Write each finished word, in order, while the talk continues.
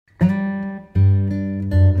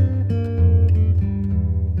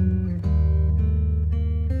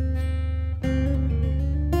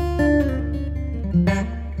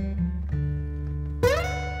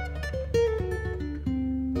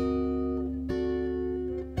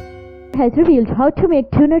has revealed how to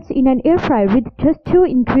make doughnuts in an air fryer with just 2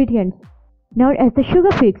 ingredients. Known as the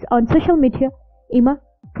sugar fix on social media, Emma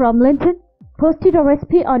from London posted a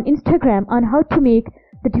recipe on Instagram on how to make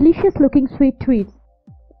the delicious looking sweet treats.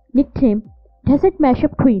 Nicknamed Desert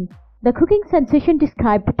Mashup Queen, the cooking sensation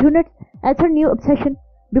described doughnuts as her new obsession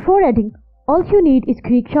before adding, all you need is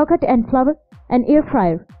Greek yogurt and flour and air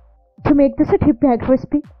fryer. To make this a tip-bagged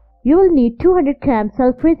recipe, you will need 200 grams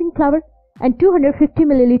self-raising flour and 250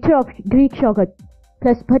 ml of Greek yogurt,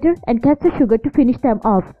 plus butter and caster sugar to finish them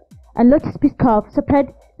off, and Lotus Biscoff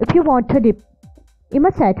spread if you want a dip.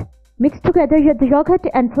 Emma said, mix together the yogurt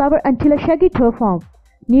and flour until a shaggy dough forms.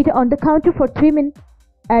 Knead on the counter for 3 minutes.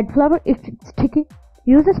 Add flour if it's sticky.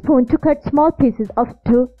 Use a spoon to cut small pieces of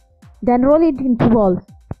dough, then roll it into balls.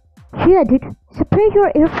 She added, spray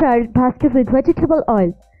your air fryer basket with vegetable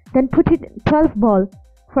oil, then put it in 12 balls.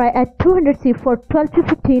 Fry at 200°C for 12 to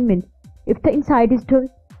 15 minutes. If the inside is doughy,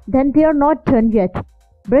 then they are not done yet.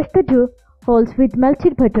 Brush the dough holes with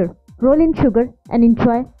melted butter, roll in sugar, and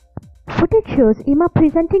enjoy. Footage shows Emma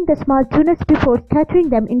presenting the small doughnuts before scattering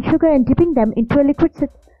them in sugar and dipping them into a liquid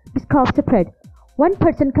Biscoff spread. One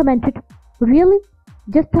person commented, really?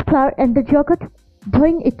 Just the flour and the yogurt?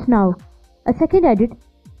 Doing it now. A second added,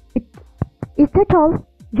 is that all?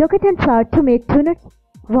 Yogurt and flour to make doughnuts?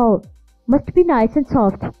 Wow, must be nice and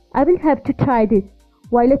soft. I will have to try this.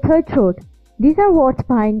 While a third wrote, these are worth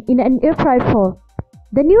buying in an air fryer for.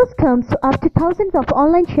 The news comes after thousands of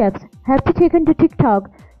online chefs have taken to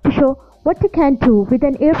TikTok to show what they can do with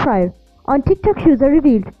an air fryer. On TikTok, user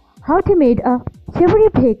revealed how they made a savory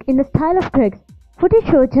bake in the style of Greg's footage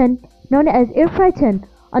show Chen, known as Air Fry Chen,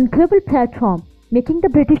 on global platform, making the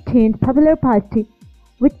British chain's popular pastry,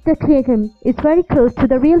 which the claim is very close to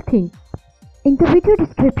the real thing. In the video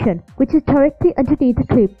description, which is directly underneath the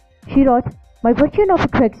clip, she wrote, my version of a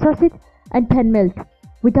Greg's sausage and pan melt.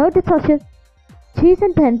 Without the sausage, cheese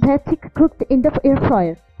and pan plastic cooked in the air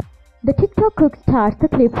fryer. The TikTok cook starts the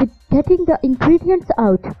clip with getting the ingredients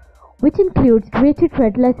out, which includes grated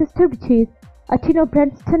red Leicester cheese, a tin of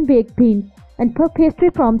Branston baked beans, and puff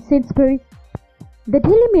pastry from Sainsbury's. The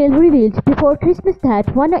Daily Mail revealed before Christmas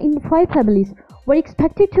that 1 in 5 families were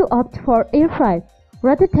expected to opt for air fry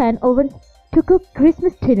rather than ovens to cook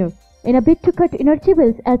Christmas dinner, in a bid to cut energy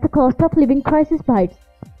bills as the cost of living crisis bites.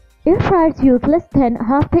 Air fryers use less than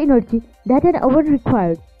half the energy that an oven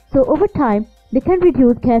requires, so over time they can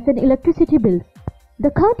reduce gas and electricity bills.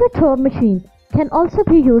 The counter-top machine can also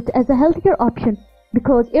be used as a healthier option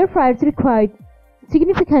because air fryers require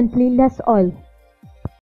significantly less oil.